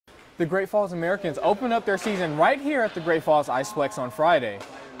The Great Falls Americans opened up their season right here at the Great Falls Iceplex on Friday.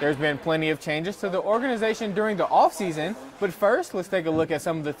 There's been plenty of changes to the organization during the offseason, but first, let's take a look at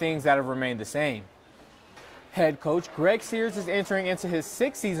some of the things that have remained the same. Head coach Greg Sears is entering into his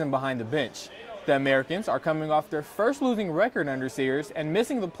 6th season behind the bench. The Americans are coming off their first losing record under Sears and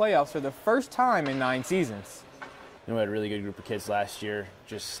missing the playoffs for the first time in 9 seasons. We had a really good group of kids last year.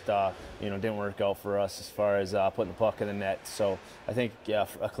 Just didn't work out for us as far as putting the puck in the net. So I think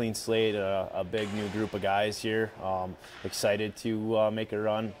a clean slate, a big new group of guys here. Excited to make a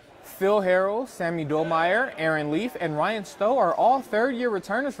run. Phil Harrell, Sammy Dolmeyer, Aaron Leaf, and Ryan Stowe are all third-year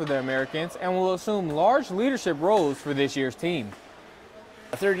returners for the Americans and will assume large leadership roles for this year's team.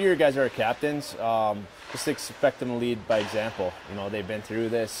 The third-year guys are our captains. Just expect them to lead by example. They've been through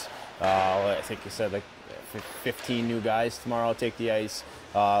this. I think you said 15 new guys tomorrow take the ice.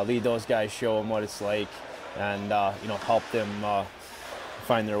 Lead those guys, show them what it's like, and help them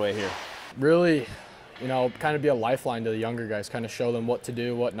find their way here. Really, kind of be a lifeline to the younger guys, kind of show them what to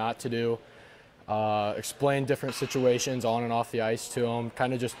do, what not to do, explain different situations on and off the ice to them,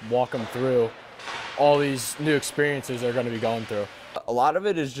 kind of just walk them through all these new experiences they're going to be going through. A lot of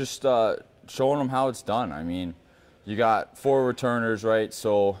it is just showing them how it's done. I mean, you got 4 returners, right?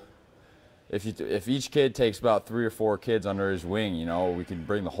 So if each kid takes about 3 or 4 kids under his wing, we can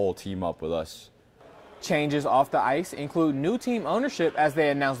bring the whole team up with us. Changes off the ice include new team ownership as they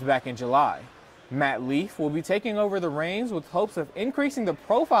announced back in July. Matt Leaf will be taking over the reins with hopes of increasing the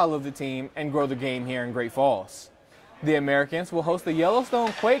profile of the team and grow the game here in Great Falls. The Americans will host the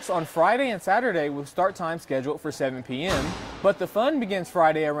Yellowstone Quakes on Friday and Saturday with start time scheduled for 7 p.m., but the fun begins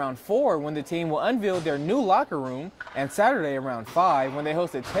Friday around 4 when the team will unveil their new locker room, and Saturday around 5 when they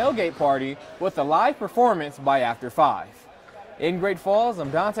host a tailgate party with a live performance by after 5. In Great Falls,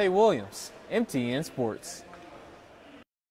 I'm Dante Williams, MTN Sports.